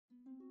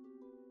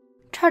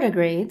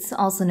Tardigrades,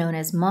 also known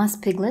as moss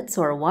piglets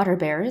or water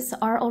bears,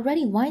 are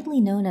already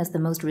widely known as the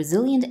most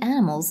resilient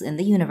animals in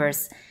the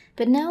universe,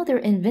 but now their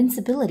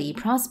invincibility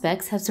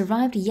prospects have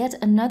survived yet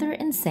another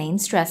insane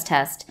stress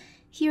test.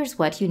 Here's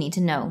what you need to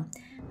know.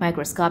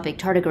 Microscopic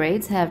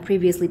tardigrades have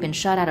previously been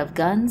shot out of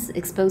guns,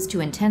 exposed to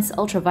intense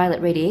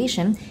ultraviolet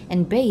radiation,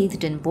 and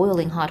bathed in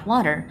boiling hot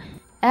water,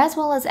 as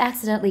well as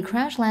accidentally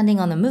crash landing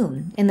on the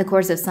moon, in the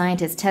course of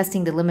scientists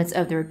testing the limits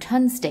of their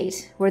ton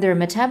state, where their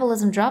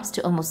metabolism drops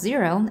to almost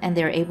zero and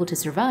they are able to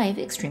survive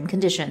extreme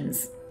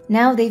conditions.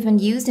 Now they've been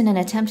used in an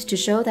attempt to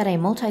show that a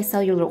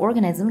multicellular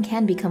organism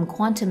can become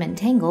quantum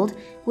entangled,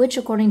 which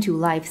according to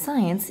live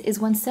science is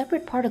when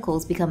separate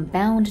particles become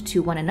bound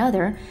to one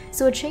another,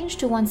 so a change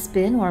to one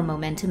spin or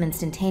momentum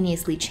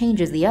instantaneously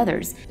changes the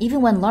others,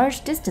 even when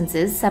large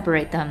distances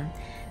separate them.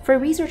 For a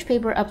research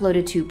paper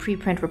uploaded to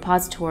preprint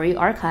repository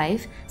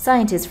arXiv,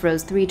 scientists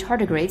froze 3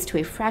 tardigrades to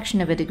a fraction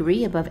of a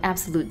degree above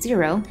absolute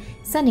zero,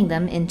 sending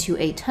them into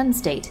a ton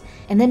state,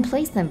 and then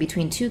placed them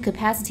between 2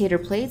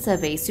 capacitor plates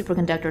of a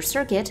superconductor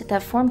circuit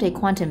that formed a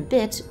quantum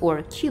bit,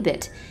 or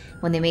qubit.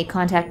 When they made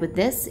contact with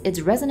this,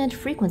 its resonant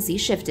frequency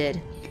shifted.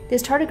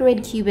 This tardigrade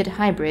qubit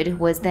hybrid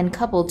was then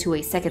coupled to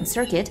a second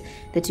circuit,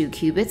 the 2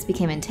 qubits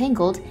became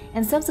entangled,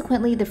 and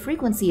subsequently the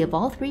frequency of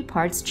all 3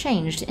 parts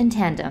changed in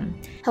tandem.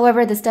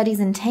 However, the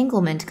study's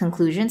entanglement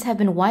conclusions have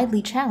been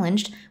widely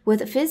challenged,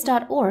 with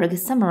phys.org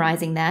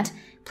summarizing that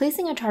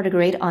placing a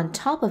tardigrade on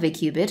top of a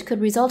qubit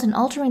could result in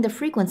altering the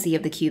frequency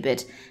of the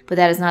qubit, but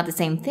that is not the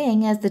same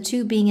thing as the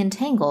 2 being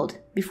entangled,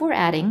 before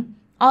adding,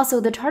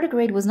 also, the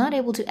tardigrade was not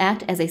able to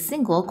act as a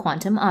single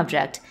quantum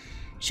object.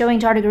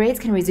 Showing tardigrades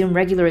can resume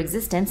regular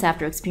existence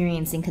after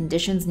experiencing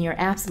conditions near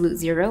absolute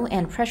zero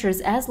and pressures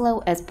as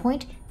low as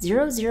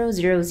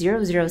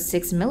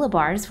 0.000006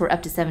 millibars for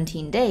up to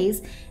 17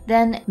 days,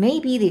 then may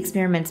be the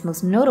experiment's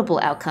most notable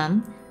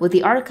outcome, with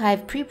the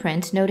arXiv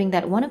preprint noting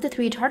that one of the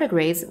 3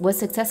 tardigrades was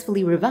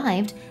successfully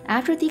revived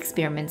after the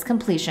experiment's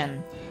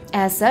completion.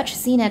 As such,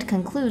 CNET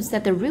concludes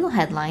that the real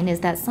headline is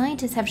that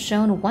scientists have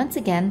shown once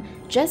again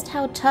just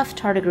how tough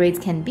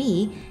tardigrades can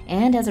be,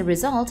 and as a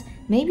result,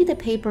 maybe the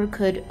paper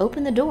could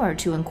open the door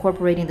to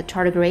incorporating the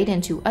tardigrade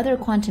into other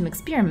quantum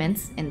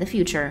experiments in the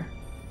future.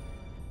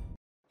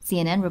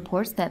 CNN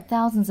reports that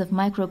thousands of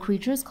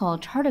micro-creatures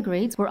called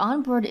tardigrades were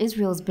on board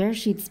Israel's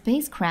Beresheet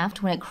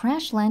spacecraft when it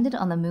crash-landed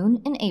on the moon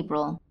in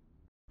April.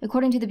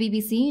 According to the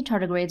BBC,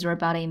 tardigrades are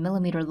about a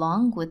millimeter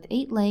long, with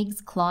 8 legs,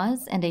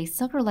 claws, and a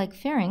sucker-like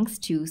pharynx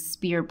to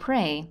spear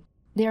prey.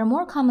 They are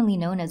more commonly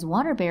known as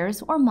water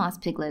bears or moss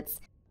piglets.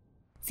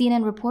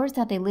 CNN reports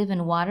that they live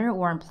in water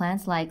or in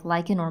plants like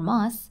lichen or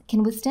moss,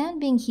 can withstand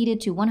being heated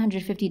to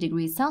 150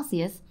 degrees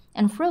Celsius,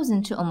 and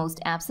frozen to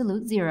almost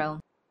absolute zero.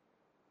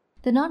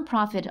 The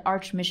non-profit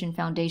Arch Mission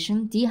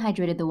Foundation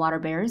dehydrated the water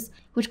bears,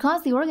 which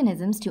caused the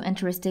organisms to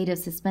enter a state of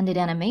suspended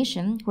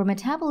animation where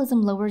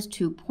metabolism lowers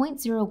to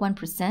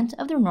 0.01%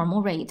 of their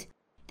normal rate.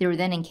 They were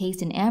then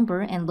encased in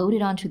amber and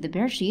loaded onto the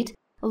bearsheet,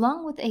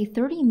 along with a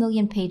 30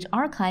 million-page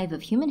archive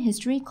of human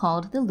history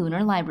called the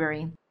Lunar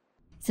Library.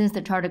 Since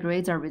the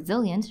tardigrades are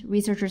resilient,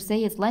 researchers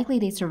say it's likely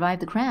they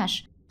survived the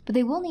crash, but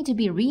they will need to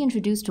be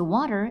reintroduced to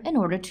water in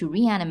order to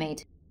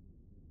reanimate.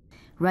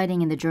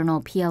 Writing in the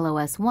journal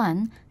PLOS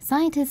One,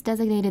 scientists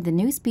designated the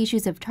new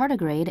species of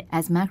tardigrade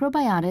as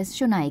Macrobiotis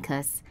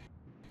shonaicus.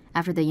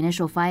 After the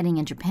initial fighting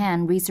in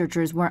Japan,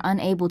 researchers were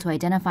unable to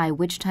identify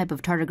which type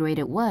of tardigrade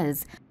it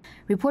was.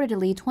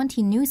 Reportedly,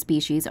 20 new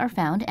species are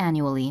found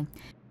annually.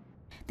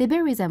 They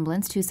bear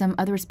resemblance to some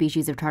other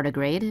species of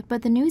tardigrade,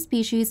 but the new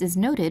species is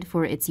noted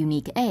for its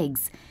unique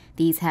eggs.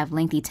 These have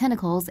lengthy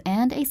tentacles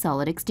and a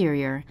solid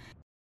exterior.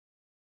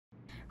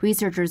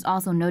 Researchers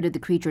also noted the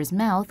creature's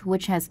mouth,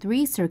 which has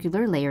 3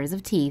 circular layers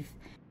of teeth.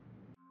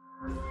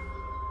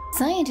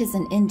 Scientists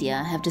in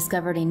India have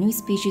discovered a new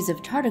species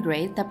of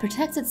tardigrade that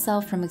protects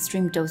itself from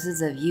extreme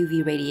doses of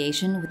UV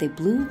radiation with a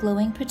blue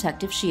glowing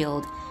protective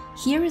shield.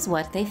 Here is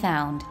what they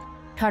found.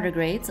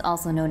 Tardigrades,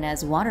 also known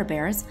as water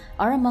bears,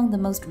 are among the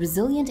most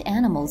resilient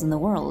animals in the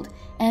world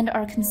and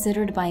are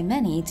considered by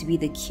many to be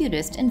the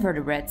cutest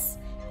invertebrates.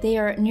 They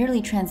are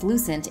nearly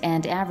translucent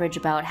and average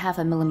about half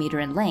a millimeter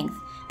in length.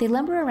 They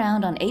lumber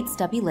around on 8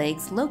 stubby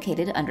legs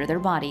located under their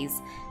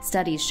bodies.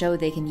 Studies show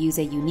they can use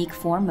a unique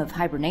form of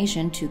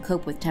hibernation to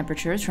cope with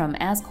temperatures from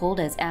as cold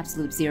as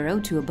absolute zero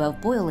to above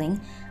boiling,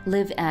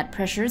 live at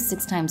pressures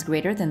 6 times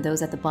greater than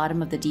those at the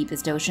bottom of the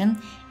deepest ocean,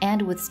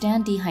 and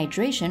withstand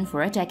dehydration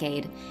for a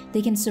decade.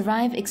 They can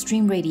survive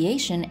extreme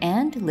radiation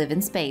and live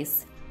in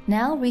space.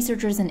 Now,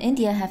 researchers in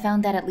India have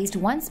found that at least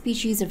one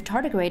species of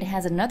tardigrade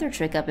has another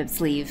trick up its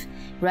sleeve.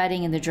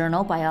 Writing in the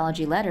journal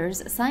Biology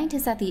Letters,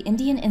 scientists at the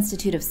Indian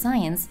Institute of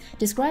Science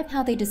describe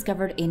how they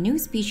discovered a new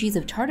species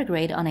of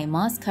tardigrade on a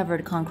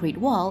moss-covered concrete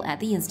wall at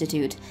the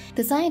institute.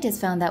 The scientists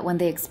found that when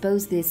they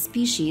exposed this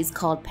species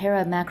called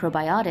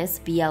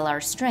Paramacrobiotis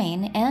BLR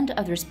strain and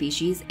other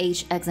species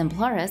H.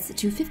 exemplaris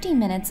to 15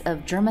 minutes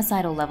of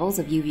germicidal levels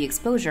of UV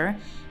exposure,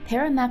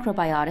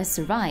 Paramacrobiotis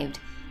survived.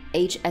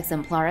 H.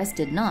 exemplaris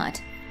did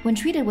not. When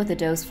treated with a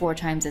dose 4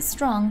 times as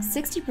strong,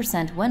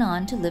 60% went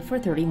on to live for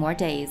 30 more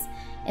days.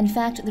 In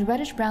fact, the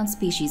reddish-brown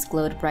species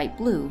glowed bright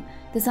blue.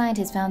 The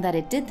scientists found that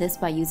it did this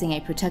by using a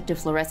protective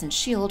fluorescent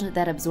shield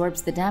that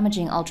absorbs the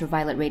damaging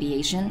ultraviolet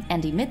radiation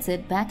and emits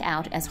it back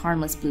out as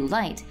harmless blue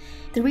light.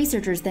 The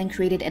researchers then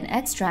created an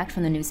extract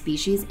from the new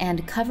species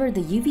and covered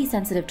the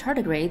UV-sensitive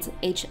tardigrades,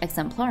 H.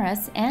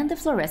 exemplaris, and the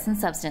fluorescent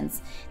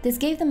substance. This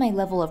gave them a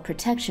level of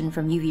protection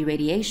from UV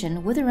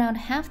radiation, with around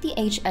half the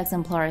H.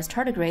 exemplaris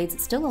tardigrades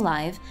still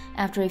alive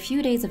after a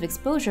few days of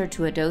exposure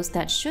to a dose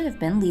that should have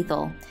been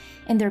lethal.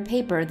 In their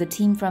paper, the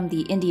team from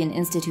the Indian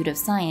Institute of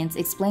Science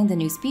explained the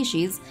new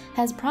species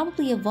has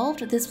probably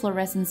evolved this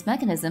fluorescence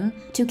mechanism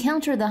to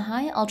counter the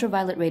high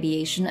ultraviolet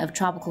radiation of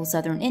tropical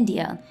southern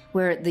India,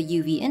 where the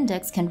UV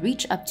index can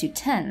reach up to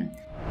 10.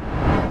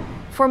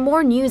 For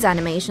more news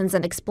animations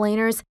and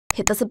explainers,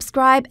 hit the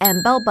subscribe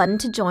and bell button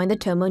to join the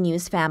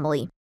TomoNews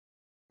family.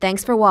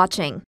 Thanks for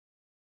watching.